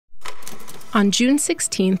On June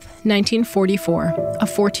 16, 1944, a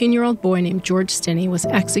 14-year-old boy named George Stinney was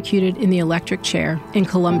executed in the electric chair in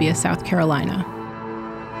Columbia, South Carolina.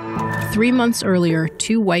 3 months earlier,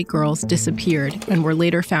 2 white girls disappeared and were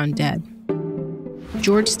later found dead.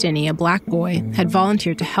 George Stinney, a black boy, had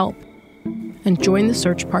volunteered to help and joined the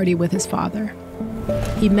search party with his father.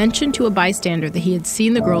 He mentioned to a bystander that he had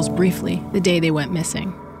seen the girls briefly the day they went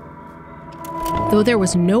missing. Though there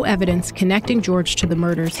was no evidence connecting George to the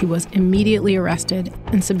murders, he was immediately arrested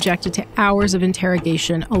and subjected to hours of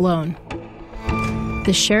interrogation alone.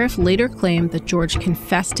 The sheriff later claimed that George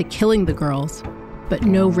confessed to killing the girls, but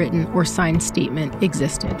no written or signed statement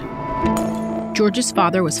existed. George's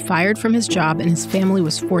father was fired from his job and his family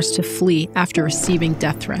was forced to flee after receiving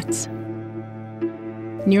death threats.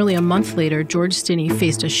 Nearly a month later, George Stinney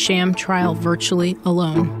faced a sham trial virtually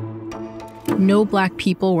alone. No black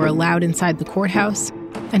people were allowed inside the courthouse,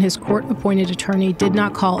 and his court-appointed attorney did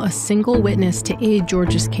not call a single witness to aid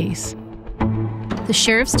George's case. The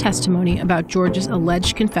sheriff's testimony about George's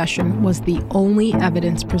alleged confession was the only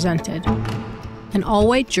evidence presented. An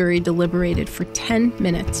all-white jury deliberated for 10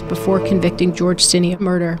 minutes before convicting George Stinney of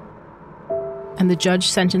murder, and the judge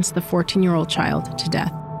sentenced the 14-year-old child to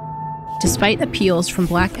death. Despite appeals from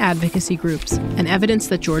black advocacy groups and evidence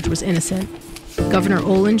that George was innocent, Governor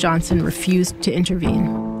Olin Johnson refused to intervene.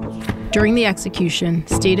 During the execution,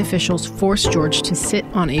 state officials forced George to sit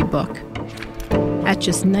on a book. At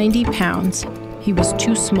just 90 pounds, he was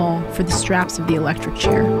too small for the straps of the electric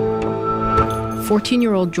chair.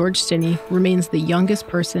 14-year-old George Stinney remains the youngest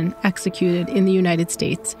person executed in the United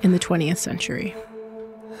States in the 20th century.